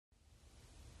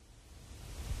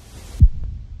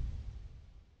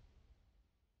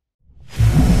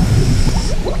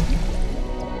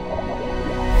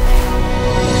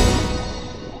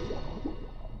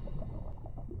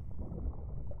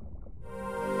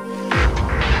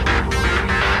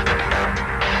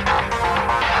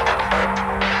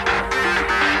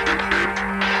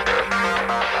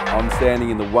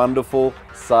standing in the wonderful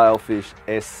Sailfish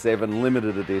S7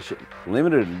 limited edition.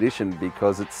 Limited edition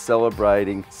because it's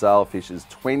celebrating Sailfish's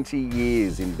 20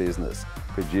 years in business,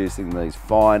 producing these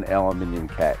fine aluminium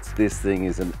cats. This thing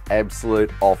is an absolute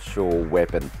offshore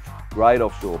weapon. Great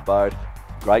offshore boat,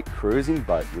 great cruising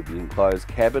boat with the enclosed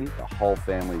cabin. The whole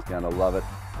family's going to love it,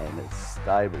 and it's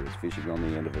stable as fishing on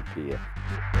the end of a pier.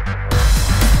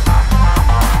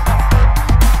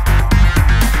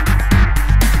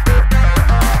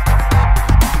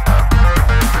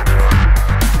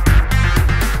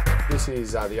 This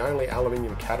is the only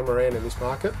aluminium catamaran in this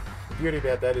market. The beauty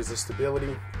about that is the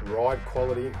stability, ride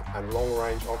quality and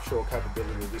long-range offshore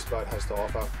capability this boat has to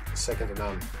offer is second to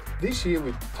none. This year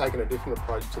we've taken a different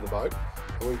approach to the boat,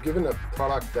 and we've given a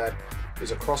product that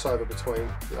is a crossover between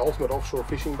the ultimate offshore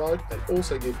fishing boat and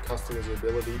also give customers the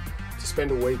ability to spend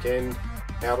a weekend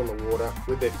out on the water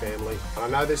with their family. And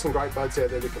I know there's some great boats out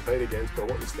there to compete against, but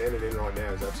what you're standing in right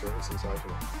now is absolutely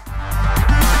sensational.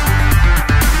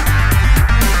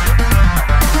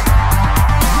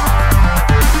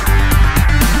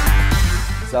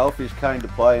 Sailfish came to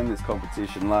play in this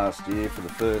competition last year for the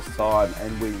first time,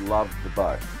 and we loved the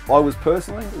boat. I was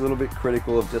personally a little bit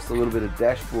critical of just a little bit of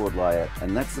dashboard layout,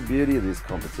 and that's the beauty of this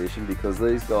competition, because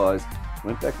these guys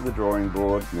went back to the drawing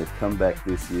board and they've come back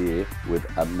this year with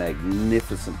a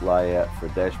magnificent layout for a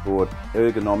dashboard.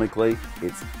 Ergonomically,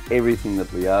 it's everything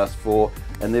that we asked for,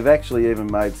 and they've actually even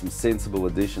made some sensible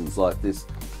additions like this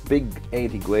big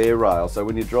anti-glare rail, so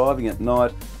when you're driving at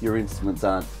night, your instruments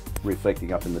aren't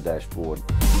reflecting up in the dashboard.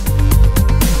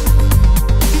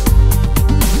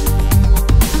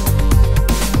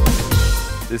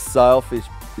 This Sailfish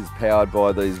is powered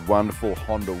by these wonderful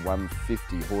Honda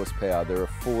 150 horsepower. They're a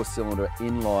 4-cylinder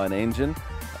inline engine,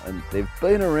 and they've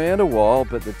been around a while,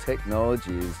 but the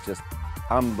technology is just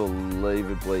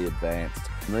unbelievably advanced.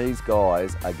 And these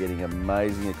guys are getting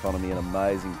amazing economy and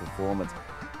amazing performance.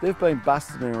 They've been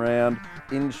busting around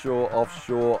inshore,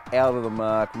 offshore, out of the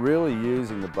mark, really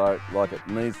using the boat like it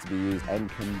needs to be used,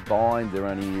 and combined they're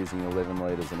only using 11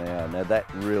 litres an hour. Now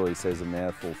that really says a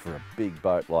mouthful for a big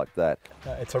boat like that.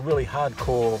 It's a really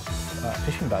hardcore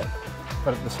fishing boat,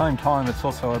 but at the same time it's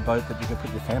also a boat that you can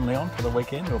put your family on for the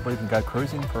weekend or even go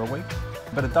cruising for a week.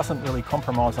 But it doesn't really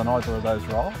compromise on either of those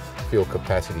roles. Fuel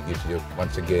capacity gives you,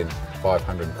 once again,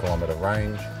 500 kilometre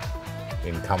range.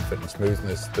 In comfort and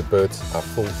smoothness, the berths are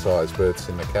full-size berths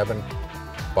in the cabin.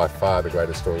 By far the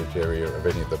greatest storage area of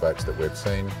any of the boats that we've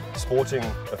seen. Sporting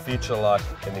a feature like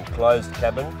an enclosed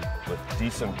cabin with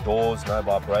decent doors, no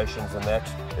vibrations and that.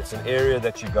 It's an area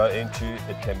that you go into,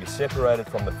 it can be separated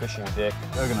from the fishing deck.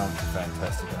 Ergonomics are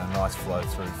fantastic, and a nice flow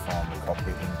through from the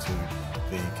cockpit into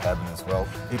the cabin as well.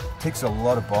 It ticks a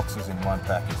lot of boxes in one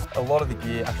package. A lot of the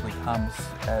gear actually comes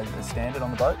as standard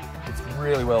on the boat. It's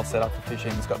really well set up for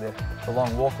fishing. It's got the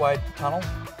long walkway tunnel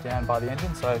down by the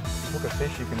engine, so if you hook a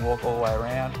fish you can walk all the way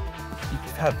around. You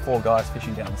have 4 guys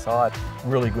fishing down the side.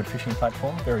 Really good fishing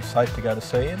platform, very safe to go to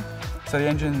sea in. So the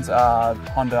engines are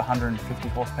Honda 150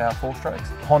 horsepower 4-strokes.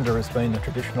 Honda has been the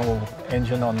traditional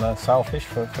engine on the Sailfish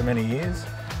for many years,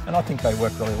 and I think they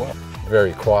work really well.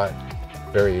 Very quiet,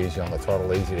 very easy on the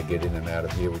throttle, easy to get in and out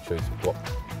of here, which is what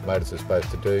motors are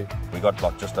supposed to do. We got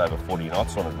like just over 40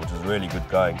 knots on it, which is really good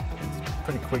going. It's a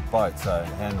pretty quick boat, so it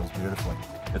handles beautifully.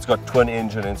 It's got twin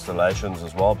engine installations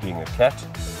as well, being a Cat.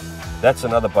 That's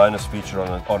another bonus feature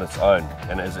on its own,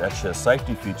 and is actually a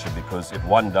safety feature, because if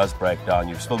one does break down,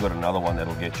 you've still got another one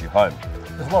that'll get you home.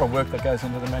 There's a lot of work that goes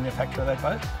into the manufacture of that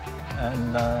boat,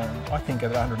 and I think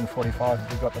at 145,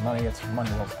 if you've got the money, it's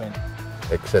money well spent.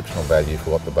 Exceptional value for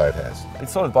what the boat has.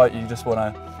 It's sort of boat you just want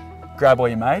to grab all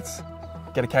your mates,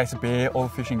 get a case of beer, all the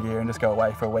fishing gear, and just go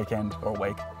away for a weekend or a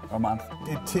week or a month.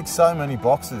 It ticks so many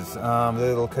boxes.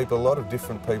 It'll keep a lot of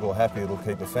different people happy. It'll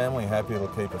keep the family happy, it'll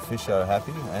keep a fisher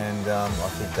happy, and I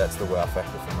think that's the wow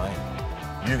factor for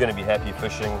me. You're going to be happy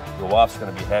fishing, your wife's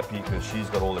going to be happy because she's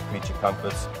got all the creature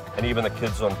comforts, and even the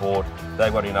kids on board,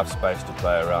 they've got enough space to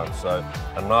play around. So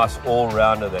a nice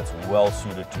all-rounder that's well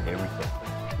suited to everything.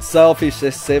 Sailfish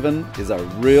S7 is a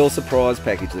real surprise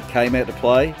package that came out to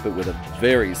play, but with a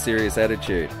very serious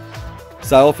attitude.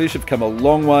 Sailfish have come a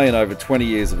long way in over 20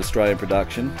 years of Australian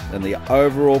production, and the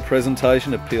overall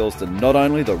presentation appeals to not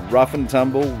only the rough and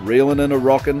tumble, reelin' and a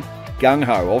rockin',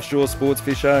 gung-ho offshore sports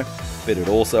fisher, but it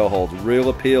also holds real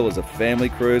appeal as a family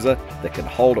cruiser that can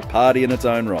hold a party in its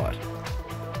own right.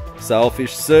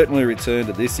 Sailfish certainly returned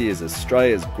to this year's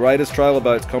Australia's greatest trailer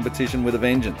boats competition with a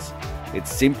vengeance. It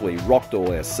simply rocked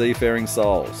all our seafaring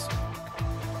souls.